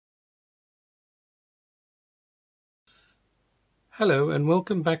Hello and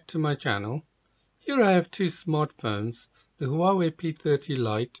welcome back to my channel. Here I have two smartphones, the Huawei P30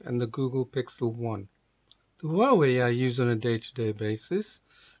 Lite and the Google Pixel 1. The Huawei I use on a day-to-day basis,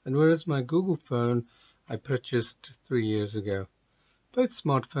 and whereas my Google phone I purchased 3 years ago. Both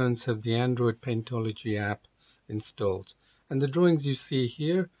smartphones have the Android Paintology app installed, and the drawings you see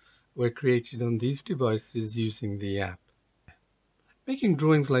here were created on these devices using the app. Making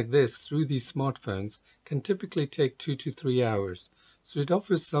drawings like this through these smartphones can typically take 2 to 3 hours, so it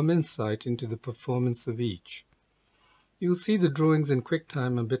offers some insight into the performance of each. You will see the drawings in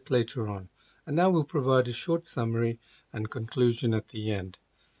QuickTime a bit later on, and now we'll provide a short summary and conclusion at the end.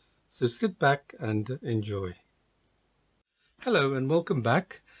 So sit back and enjoy. Hello and welcome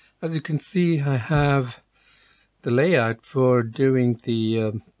back. As you can see, I have the layout for doing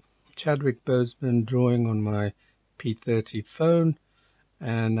the Chadwick Boseman drawing on my P30 phone,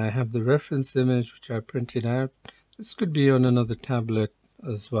 and I have the reference image which I printed out. This could be on another tablet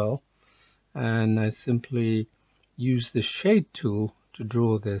as well, and I simply use the shade tool to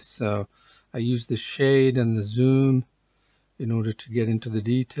draw this. So I use the shade and the zoom in order to get into the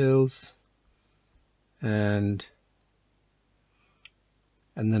details, and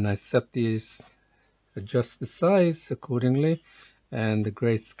then I set these, adjust the size accordingly, and the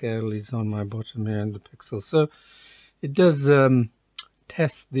grayscale is on my bottom here in the pixel. So it does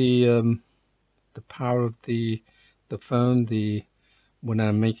test the power of the phone when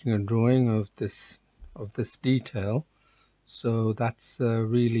I'm making a drawing of this detail. So that's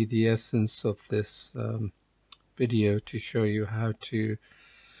really the essence of this video, to show you how to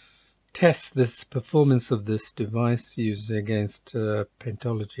test this performance of this device used against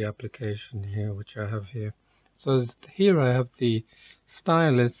Paintology application here, which I have here. So here I have the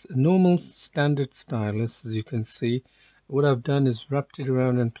stylus, normal standard stylus, as you can see. What I've done is wrapped it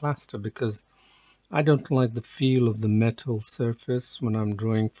around in plaster because I don't like the feel of the metal surface when I'm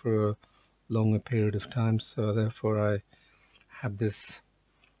drawing for a longer period of time, so therefore I have this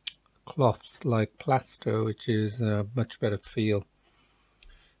cloth like plaster, which is a much better feel.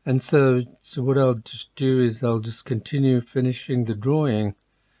 And so what I'll just do is I'll just continue finishing the drawing,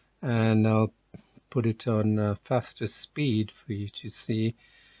 and I'll put it on faster speed for you to see,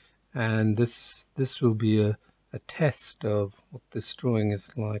 and this will be a test of what this drawing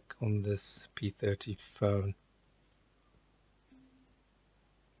is like on this P30 phone.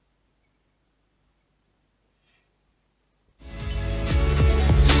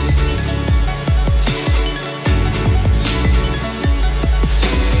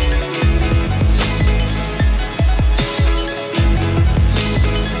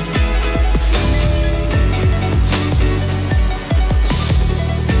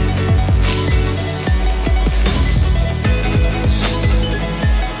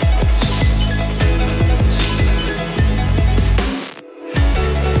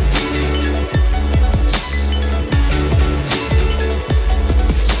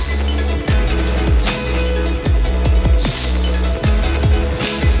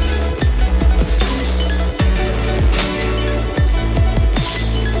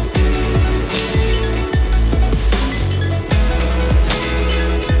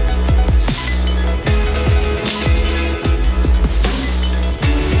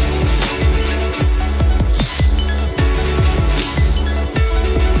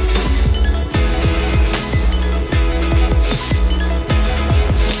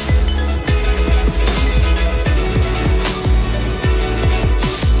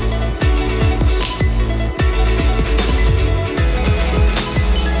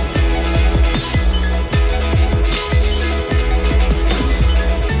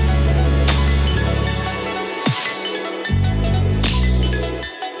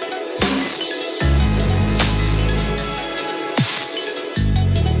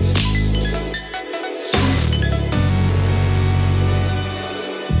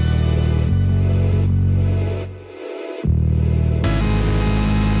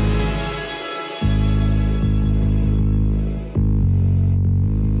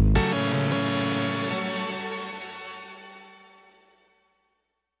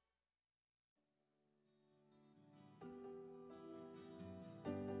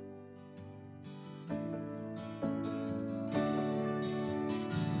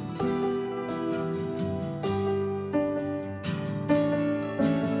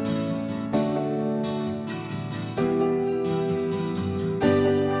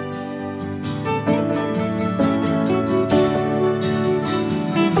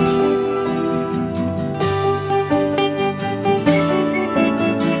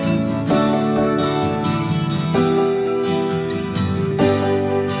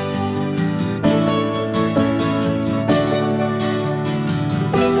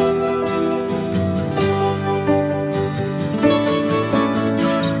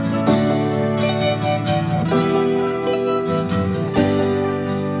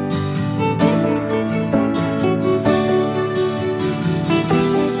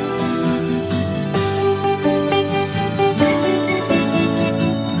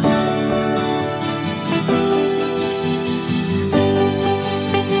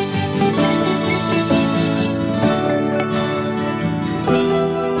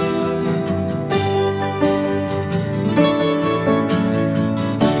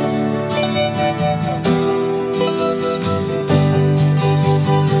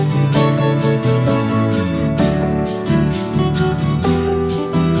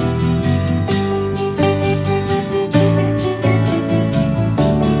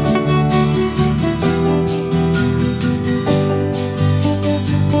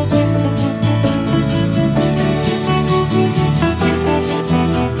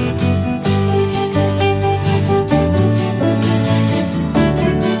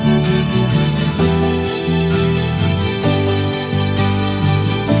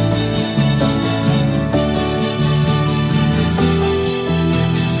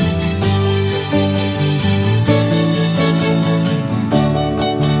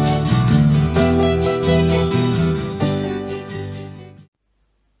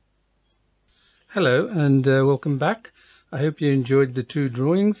 Hello and welcome back. I hope you enjoyed the two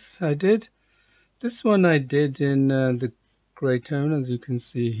drawings I did. This one I did in the grey tone, as you can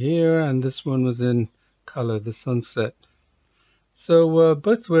see here, and this one was in color, the sunset. So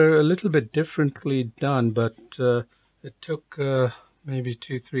both were a little bit differently done, but it took maybe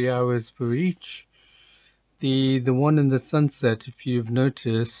 2-3 hours for each. The one in the sunset, if you've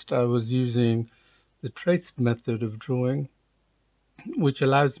noticed, I was using the traced method of drawing, which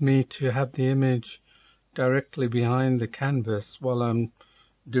allows me to have the image directly behind the canvas while I'm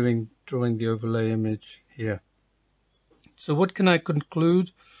drawing the overlay image here. So what can I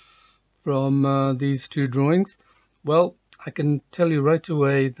conclude from these two drawings? Well, I can tell you right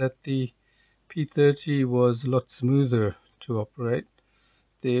away that the P30 was a lot smoother to operate.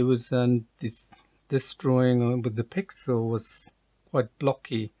 There was this drawing with the pixel was quite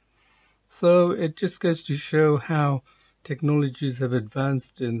blocky. So it just goes to show how technologies have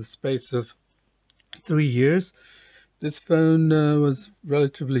advanced in the space of 3 years. This phone was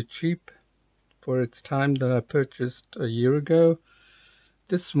relatively cheap for its time that I purchased a year ago.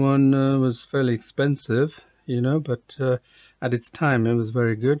 This one was fairly expensive, but at its time it was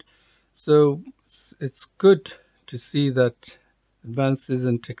very good. So it's good to see that advances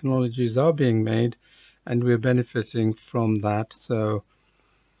in technologies are being made and we're benefiting from that. So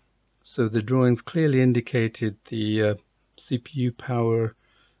the drawings clearly indicated the CPU power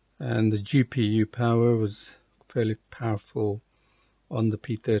and the GPU power was fairly powerful on the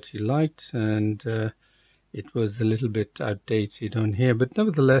P30 Lite, and it was a little bit outdated on here, but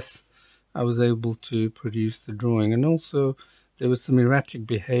nevertheless I was able to produce the drawing. And also there was some erratic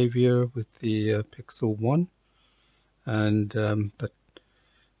behavior with the Pixel 1, and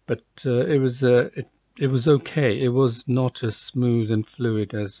it was okay. It was not as smooth and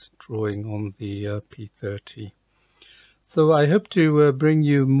fluid as drawing on the P30. So I hope to bring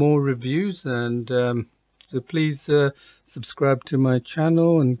you more reviews, and so please subscribe to my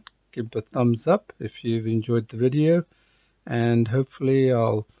channel and give a thumbs up if you've enjoyed the video, and hopefully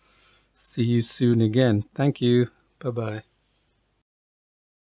I'll see you soon again. Thank you. Bye-bye.